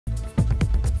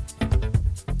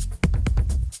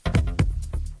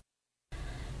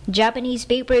Japanese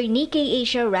paper Nikkei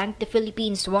Asia ranked the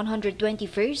Philippines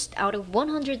 121st out of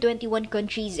 121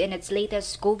 countries in its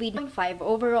latest COVID-19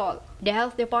 overall. The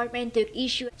health department took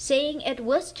issue, saying it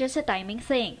was just a timing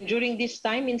thing. During this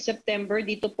time in September,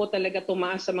 dito po talaga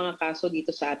tumaas sa mga kaso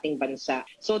dito sa ating bansa.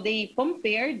 So they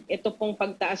compared ito pong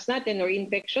pagtaas natin or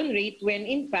infection rate when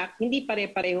in fact hindi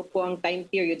pare-pareho po ang time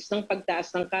periods ng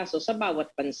pagtaas ng kaso sa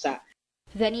bawat bansa.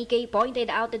 The Nikkei pointed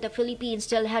out that the Philippines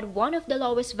still had one of the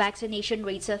lowest vaccination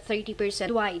rates at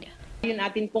 30% wide. Yung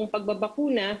atin pong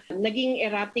pagbabakuna, naging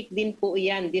erratic din po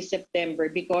iyan this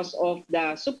September because of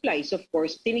the supplies, of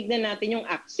course. Tinignan natin yung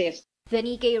access. The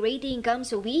Nikkei rating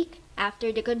comes a week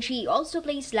after the country also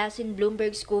placed last in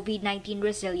Bloomberg's COVID-19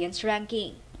 resilience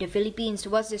ranking. The Philippines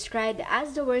was described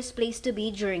as the worst place to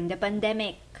be during the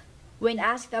pandemic. When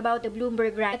asked about the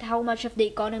Bloomberg rank, how much of the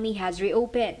economy has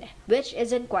reopened, which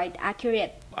isn't quite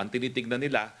accurate. Ang tinitignan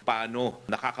nila, paano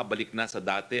nakakabalik na sa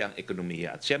dati ang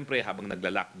ekonomiya. At syempre, habang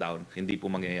nagla-lockdown, hindi po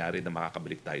mangyayari na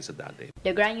makakabalik tayo sa dati. The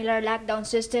granular lockdown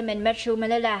system in Metro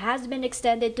Manila has been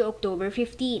extended to October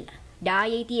 15. The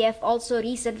IATF also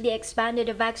recently expanded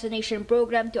the vaccination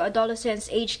program to adolescents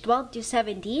aged 12 to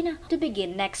 17 to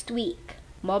begin next week.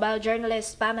 Mobile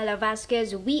journalist Pamela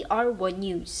Vasquez, We Are One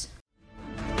News.